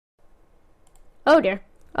Oh dear.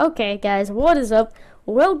 Okay, guys, what is up?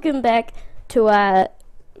 Welcome back to my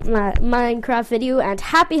Minecraft video, and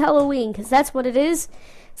happy Halloween, because that's what it is.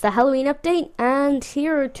 It's the Halloween update, and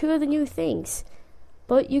here are two of the new things.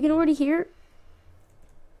 But you can already hear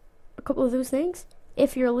a couple of those things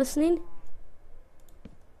if you're listening.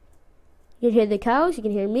 You can hear the cows, you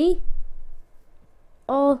can hear me.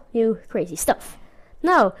 All new crazy stuff.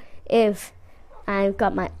 Now, if I've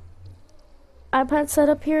got my iPad set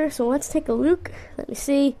up here, so let's take a look. Let me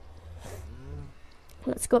see.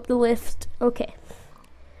 Let's go up the list. Okay.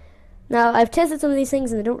 Now, I've tested some of these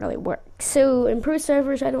things and they don't really work. So, improved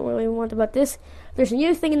servers, I don't really want about this. There's a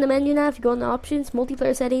new thing in the menu now. If you go in the options,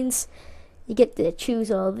 multiplayer settings, you get to choose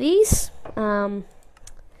all these.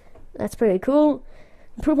 That's pretty cool.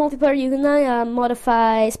 Improve multiplayer, you can now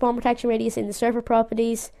modify spawn protection radius in the server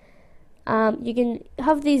properties. You can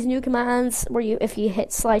have these new commands where if you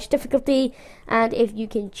hit / difficulty, and if you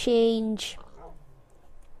can change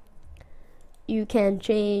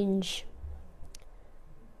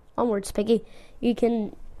onwards, Piggy. You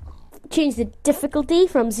can change the difficulty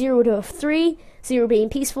from 0 to 3, 0 being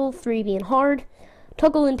peaceful, 3 being hard.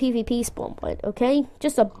 Toggle in PvP spawn point, okay?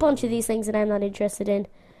 Just a bunch of these things that I'm not interested in.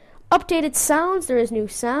 Updated sounds, there is new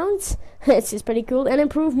sounds. It's just pretty cool. And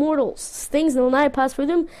improved mortals. Things that will now pass through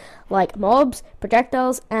them, like mobs,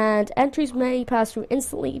 projectiles, and entries may pass through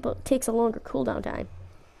instantly, but it takes a longer cooldown time.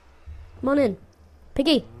 Come on in.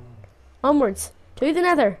 Piggy. Onwards. To the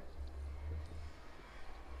nether.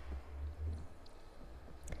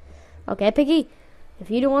 Okay, Piggy. If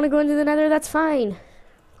you don't want to go into the nether, that's fine.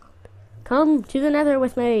 Come to the nether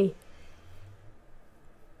with me.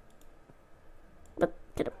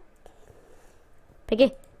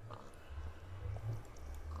 Piggy.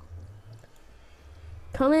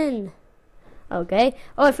 Come in. Okay.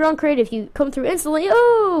 Oh, if you're on creative, you come through instantly.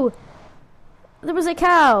 Oh! There was a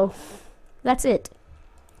cow. That's it.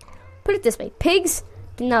 Put it this way. Pigs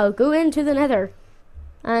can now go into the nether.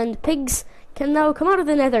 And pigs can now come out of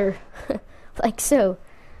the nether. Like so.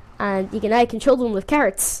 And you can now control them with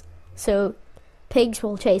carrots. So, pigs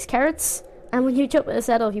will chase carrots. And when you jump with a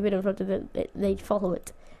saddle, if you put it in front of them, they follow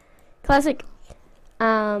it. Classic.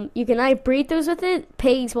 You can now breed those with it.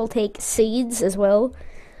 Pigs will take seeds as well.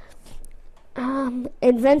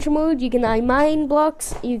 Adventure mode, you can now mine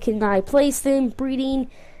blocks. You can now place them. Breeding.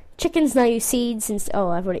 Chickens now use seeds. Oh,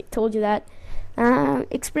 I've already told you that.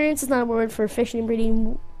 Experience is now a word for fishing and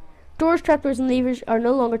breeding. Doors, trapdoors, and levers are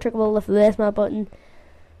no longer trickable with the left map button.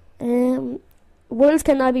 Worlds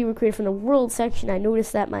can now be recruited from the world section. I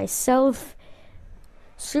noticed that myself.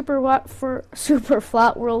 Super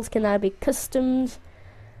flat worlds can now be customed.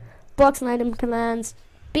 Blocks and item commands.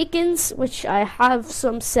 Beacons, which I have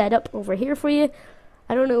some set up over here for you.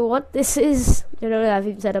 I don't know what this is. I don't know if I've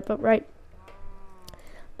even set up right.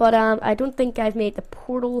 But I don't think I've made the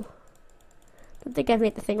portal. I don't think I've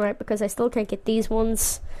made the thing right because I still can't get these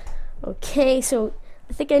ones. Okay, so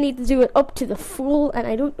I think I need to do it up to the full, and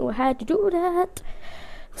I don't know how to do that.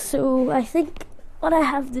 So I think what I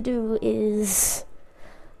have to do is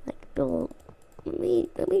build. Let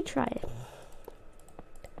me try it.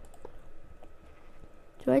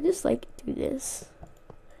 Do I just do this?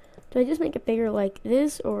 Do I just make it bigger like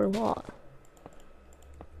this, or what?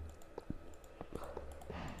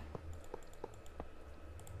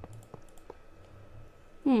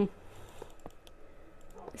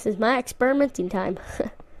 This is my experimenting time.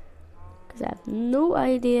 Because I have no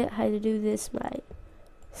idea how to do this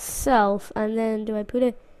myself. And then do I put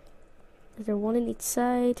a... Is there one on each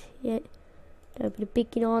side? Yeah. Do I put a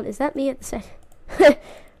beacon on? Is that me at the side?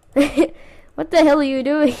 What the hell are you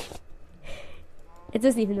doing? It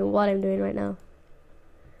doesn't even know what I'm doing right now.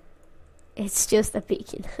 It's just a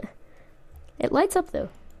beacon. It lights up though.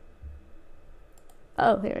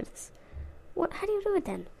 Oh, here it is. What? How do you do it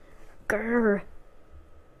then? Grrr.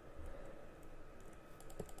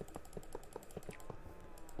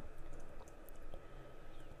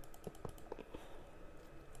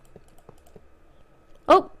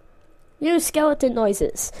 Oh! New skeleton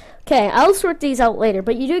noises. Okay, I'll sort these out later,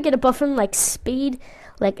 but you do get a buff from speed,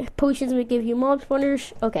 potions will give you mob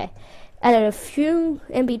spawners. Okay, added a few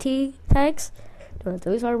MBT tags.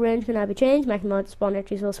 Those are range cannot be changed. Maximum spawn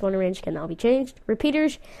entries will spawn range cannot be changed.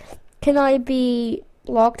 Repeaters cannot be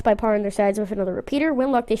locked by powering their sides with another repeater.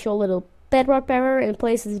 When locked, they show a little bedrock barrier in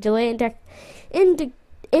place as a delay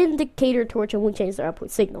indicator torch and won't change their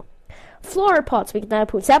output signal. Flower pots, we can now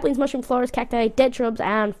put saplings, mushroom flowers, cacti, dead shrubs,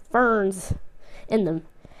 and ferns in them.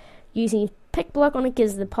 Using pick block on it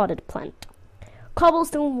gives the potted plant.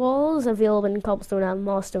 Cobblestone walls, available in cobblestone and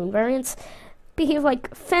moss stone variants, behave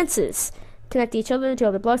like fences. connect each other to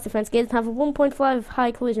other blocks, defense gates, have a 1.5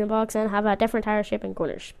 high collision box, and have a different tire shape and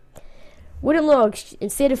corners. Wooden logs,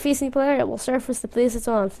 instead of facing the player, it will surface the place it's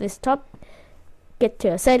on. Face the top, get to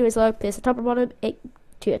a sideways log, place the top or bottom,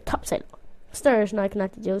 to a top side log. Stairs now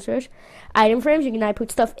connected to other stairs. Item frames, you can now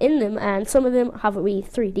put stuff in them, and some of them have a wee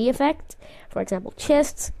 3D effect. For example,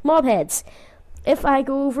 chests, mob heads. If I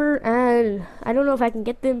go over, and I don't know if I can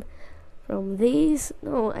get them from these.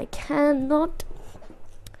 No, I cannot.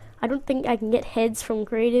 I don't think I can get heads from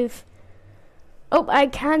creative. Oh, I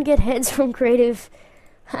can get heads from creative.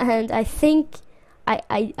 And I think,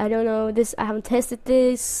 I don't know, this, I haven't tested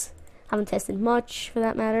this. Haven't tested much, for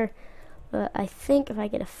that matter. But I think if I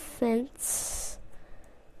get a fence,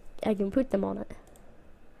 I can put them on it.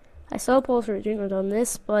 I saw Paul's original on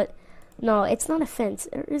this, but no, it's not a fence,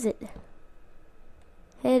 or is it?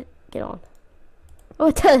 Head, get on. Oh,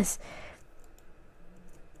 it does.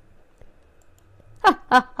 Ha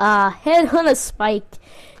ha ha, head on a spike.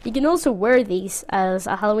 You can also wear these as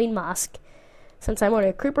a Halloween mask. Since I'm on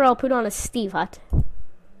a creeper, I'll put on a Steve hat.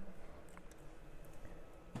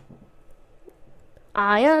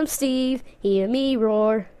 I am Steve, hear me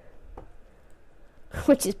roar.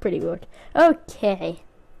 Which is pretty good. Okay.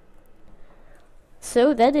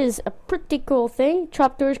 So that is a pretty cool thing.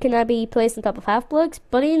 Trapdoors can now be placed on top of half blocks.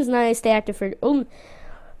 Buttons now stay active for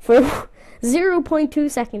 0.2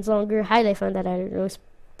 seconds longer. How I found that out, I don't know.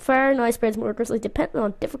 Fire now spreads more aggressively depending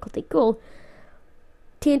on difficulty. Cool.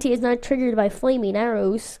 TNT is now triggered by flaming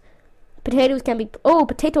arrows. Potatoes can be... Oh,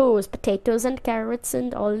 potatoes and carrots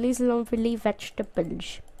and all these lovely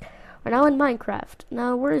vegetables. We're now in Minecraft.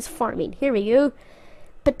 Now, where is farming? Here we go.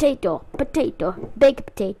 Potato, big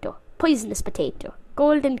potato, poisonous potato,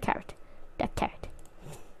 golden carrot, that carrot.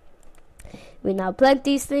 We now plant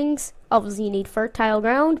these things. Obviously, you need fertile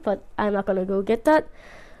ground, but I'm not going to go get that.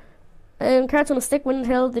 Carrots on a stick when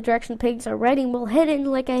held the direction pigs are riding will head in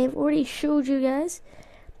like I have already showed you guys.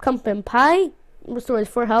 Pumpkin pie restores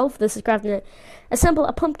 4 health. This is crafting assemble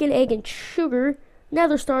a pumpkin, egg, and sugar.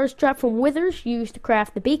 Nether stars dropped from withers used to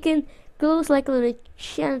craft the beacon. Glows like an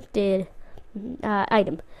enchanted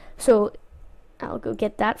item. So I'll go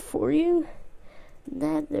get that for you.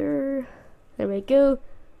 Nether. There we go.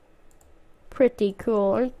 Pretty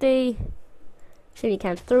cool, aren't they? Shame you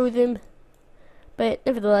can't throw them. But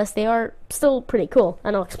nevertheless, they are still pretty cool.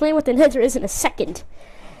 And I'll explain what the nether is in a second.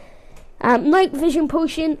 Night vision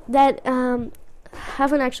potion that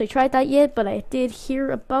haven't actually tried that yet, but I did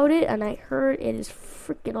hear about it and I heard it is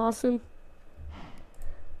freaking awesome.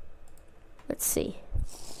 Let's see.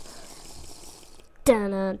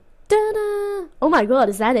 Da-na, da-na. Oh my god,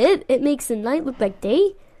 is that it? It makes the night look like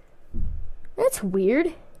day? That's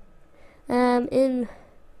weird. I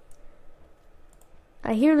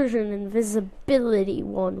hear there's an invisibility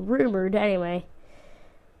one rumored anyway.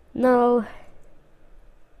 No.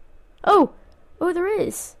 Oh, there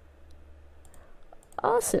is.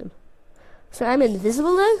 Awesome. So I'm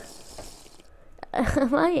invisible now?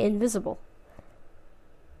 Am I invisible?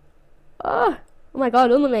 Oh my god,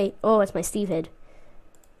 illuminate. Oh, it's my Steve head.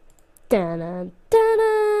 Da-na,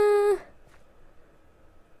 da-na.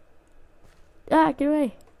 Ah, get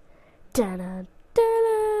away. Da-na,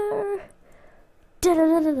 da-na.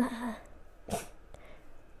 Da-da-da-da-da.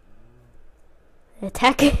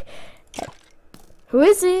 Attack. Who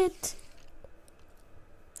is it?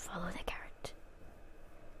 Follow the carrot.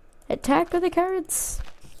 Attack the carrots.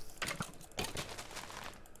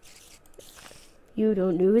 You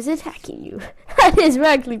don't know who's attacking you. That is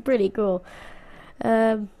actually pretty cool.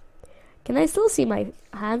 Can I still see my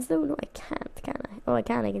hands though? No, I can't, can I? Oh, I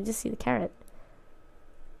can. I can just see the carrot.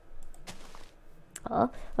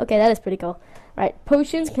 Oh, okay, that is pretty cool. Right,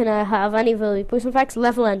 potions. Can I have any ability potion facts?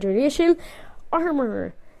 Level and duration.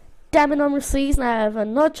 Armor. Diamond armor sleeves. And I have a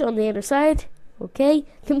notch on the other side. Okay,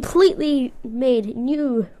 completely made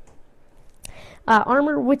new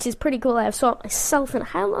armor, which is pretty cool. I have saw it myself. And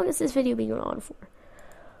how long has this video been going on for?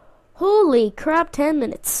 Holy crap, 10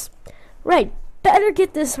 minutes. Right, better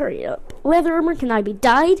get this hurry up. Leather armor can now be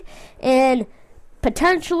dyed, and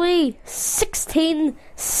potentially 216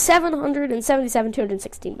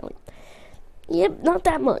 million. Yep, not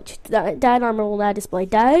that much. Dyed armor will now display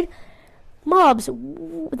dyed. Mobs,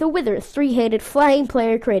 the Wither, 3-headed flying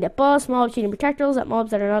player, create a boss, mob shooting projectiles at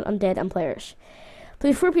mobs that are not undead and players.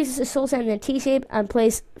 Place 4 pieces of soul sand in a T-shape and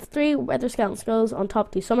place 3 Wither skeleton skulls on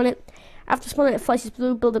top to summon it. After spawning, it flashes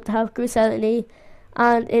blue, build up to health, goes silently,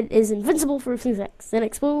 and it is invincible for a few seconds. Then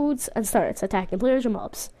explodes and starts attacking players or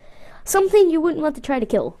mobs. Something you wouldn't want to try to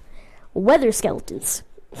kill. Weather skeletons.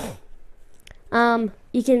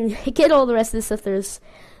 You can get all the rest of this stuff. There's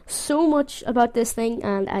so much about this thing,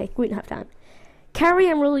 and I wouldn't have time. Carry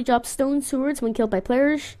and really drop stone swords when killed by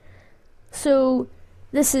players. So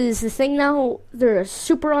this is the thing now. They're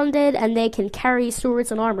super undead and they can carry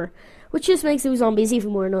swords and armor, which just makes those zombies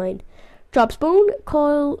even more annoying. Drops bone,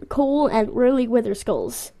 coal, and rarely wither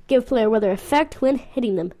skulls. Give player wither effect when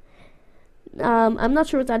hitting them. I'm not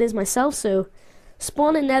sure what that is myself, so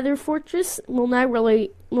spawn in Nether Fortress will now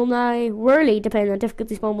rarely, depending on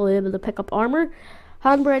difficulty spawn, will be able to pick up armor,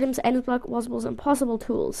 handbar items, items block, wasables, and possible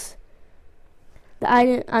tools.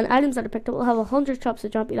 Items that are picked up will have 100 chops to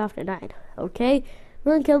drop it after dying. Okay,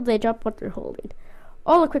 when killed, they drop what they're holding.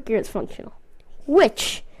 All equipped gear is functional.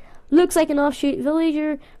 Which looks like an offshoot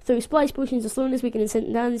villager. Through splice potions of slowness, weaken and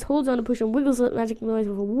sent down. Holds on a potion, wiggles it, magic noise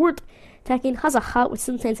with a wart. Attacking, has a hat which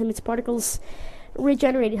sometimes emits particles,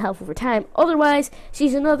 regenerating health over time. Otherwise,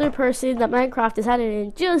 she's another person that Minecraft has added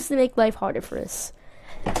in just to make life harder for us.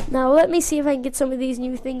 Now, let me see if I can get some of these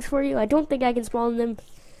new things for you. I don't think I can spawn them.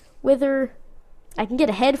 Wither, I can get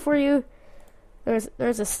a head for you. There's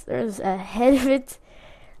a head of it.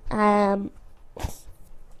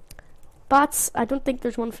 Bots, I don't think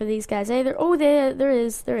there's one for these guys either. Oh, there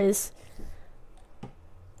is.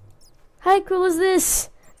 How cool is this?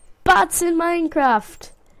 Bots in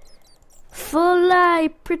Minecraft.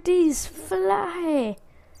 Fly, pretties, fly.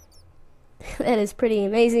 That is pretty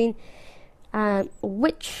amazing.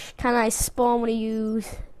 Which can I spawn when I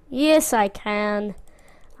use? Yes, I can.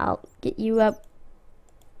 I'll get you up.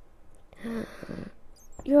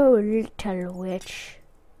 You little witch.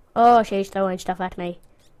 Oh, she's throwing stuff at me.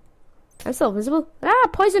 I'm still visible. Ah,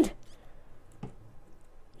 poisoned.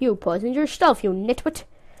 You poisoned yourself, you nitwit.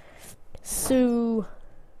 So,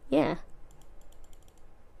 yeah.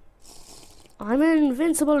 I'm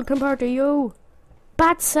invincible compared to you.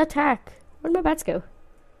 Bats attack. Where'd my bats go?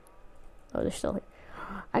 Oh, they're still here.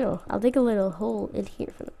 I don't know. I'll dig a little hole in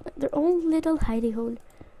here for them. Their own little hidey hole.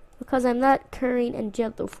 Because I'm not caring and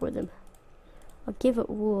gentle for them. I'll give it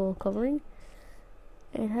wool covering.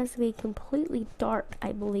 It has to be completely dark,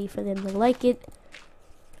 I believe, for them to like it.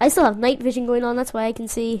 I still have night vision going on, that's why I can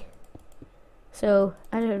see. So,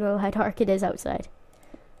 I don't know how dark it is outside.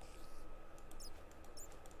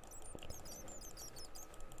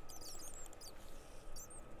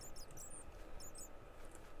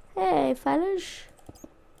 Hey, fellas.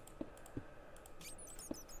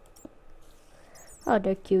 Oh,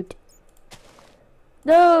 they're cute.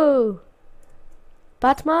 No!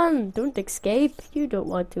 Batman, don't escape. You don't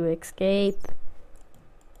want to escape.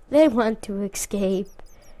 They want to escape.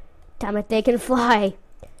 Damn it, they can fly.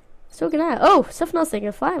 So can I. Oh, something else they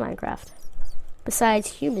can fly in Minecraft.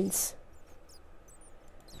 Besides humans.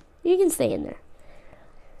 You can stay in there.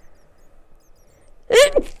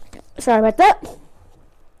 Sorry about that.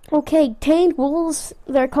 Okay, tamed wolves,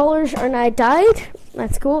 their colors are now dyed.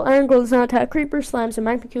 That's cool. Iron golems now attack creepers, slimes, and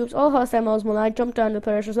magma cubes. All hostile mobs will now jump down the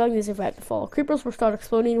players as long as they survive the fall. Creepers will start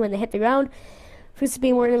exploding when they hit the ground. Foods to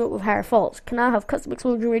be more intimate with higher falls. Can now have custom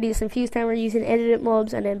explosion radius and fuse timer using edited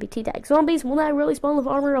mobs and NBT tags. Zombies will now really spawn with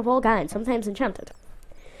armor of all kinds, sometimes enchanted.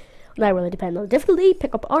 Will now really depend on the difficulty,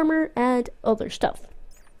 pick up armor, and other stuff.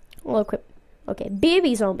 Well, equip. Okay,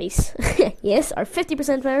 baby zombies. Yes, are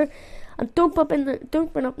 50% better. And don't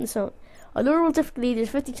burn up in the sun. On normal difficulty, there's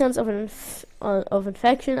 50 chance of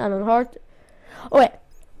infection, and on hard. Oh wait,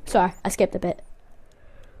 sorry, I skipped a bit.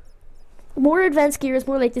 More advanced gear is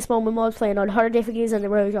more likely to spawn when mobs playing on harder difficulties than the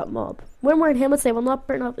rarely drop mob. When wearing helmets, they will not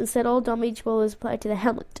burn up. Instead, all damage will is applied to the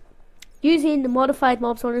helmet. Using the modified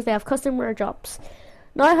mob spawners, they have custom rare drops.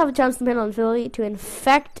 Now I have a chance to pin on ability to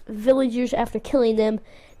infect villagers after killing them.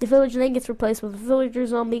 The villager then gets replaced with a villager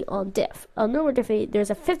zombie on death. On normal difficulty, there's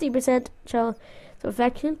a 50% chance of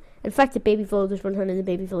infection. Infected baby villagers run into the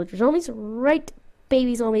baby villager zombies. Right,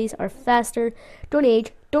 baby zombies are faster, don't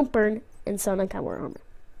age, don't burn, and sun and can't wear armor.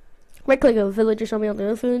 Right click a villager zombie on the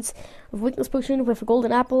influence of weakness potion with a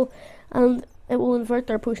golden apple, and it will invert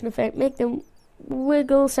their potion effect, make them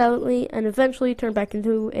wiggle silently, and eventually turn back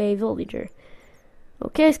into a villager.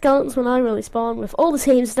 Okay, skeletons will now really spawn with all the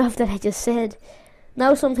same stuff that I just said.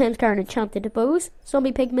 Now sometimes carrying enchanted bows,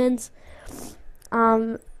 zombie pigments,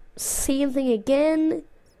 same thing again.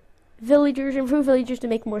 Villagers, improve villagers to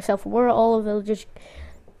make more self-aware. All of villagers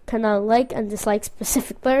can now like and dislike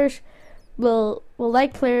specific players. Will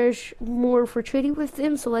like players more for trading with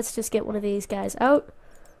them, so let's just get one of these guys out.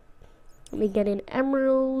 Let me get an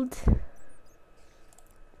emerald.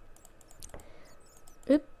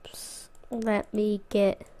 Oops. Let me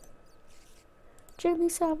get Jimmy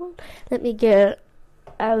Savile. Let me get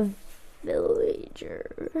a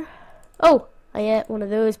villager. Oh, I get one of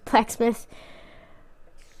those blacksmith.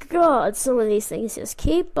 God, some of these things just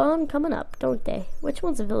keep on coming up, don't they? Which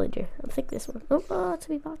one's a villager? I think this one. Oh, it's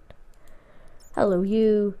a wee bot. Hello,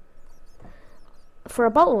 you. For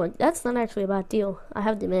a bottle one, that's not actually a bad deal. I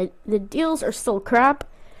have to admit, the deals are still crap.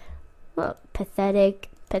 Well, pathetic.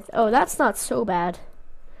 Oh, that's not so bad.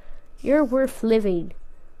 You're worth living.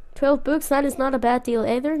 12 books, that is not a bad deal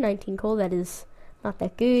either. 19 coal, that is not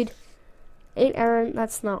that good. 8 iron,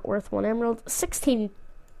 that's not worth 1 emerald. 16.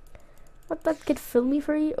 What, that could fill me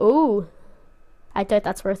for you? Oh, I doubt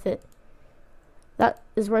that's worth it. That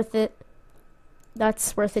is worth it.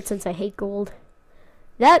 That's worth it since I hate gold.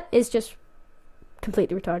 That is just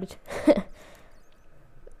completely retarded.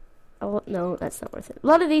 Oh, no, that's not worth it. A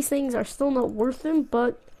lot of these things are still not worth them,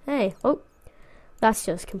 but hey, oh, that's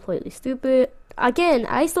just completely stupid. Again,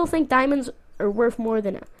 I still think diamonds are worth more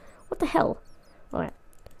than what the hell? Alright.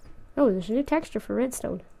 Oh, there's a new texture for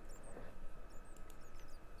redstone.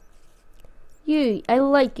 You, I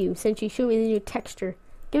like you since you showed me the new texture.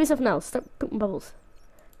 Give me something else. Stop pooping bubbles.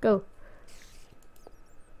 Go.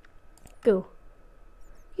 Go.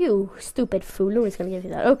 You stupid fool. Nobody's gonna give you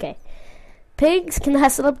that. Okay. Pigs can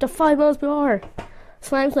hustle up to 5 miles per hour.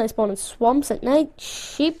 Slimes can I spawn in swamps at night.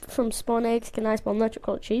 Sheep from spawn eggs can I spawn natural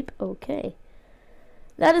colored sheep. Okay.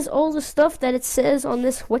 That is all the stuff that it says on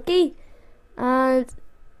this wiki. And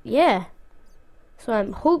yeah. So I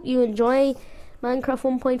hope you enjoy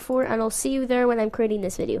Minecraft 1.4 and I'll see you there when I'm creating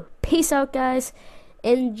this video. Peace out, guys.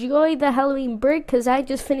 Enjoy the Halloween break because I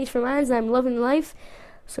just finished for mine and I'm loving life.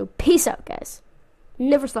 So peace out, guys.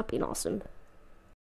 Never stop being awesome.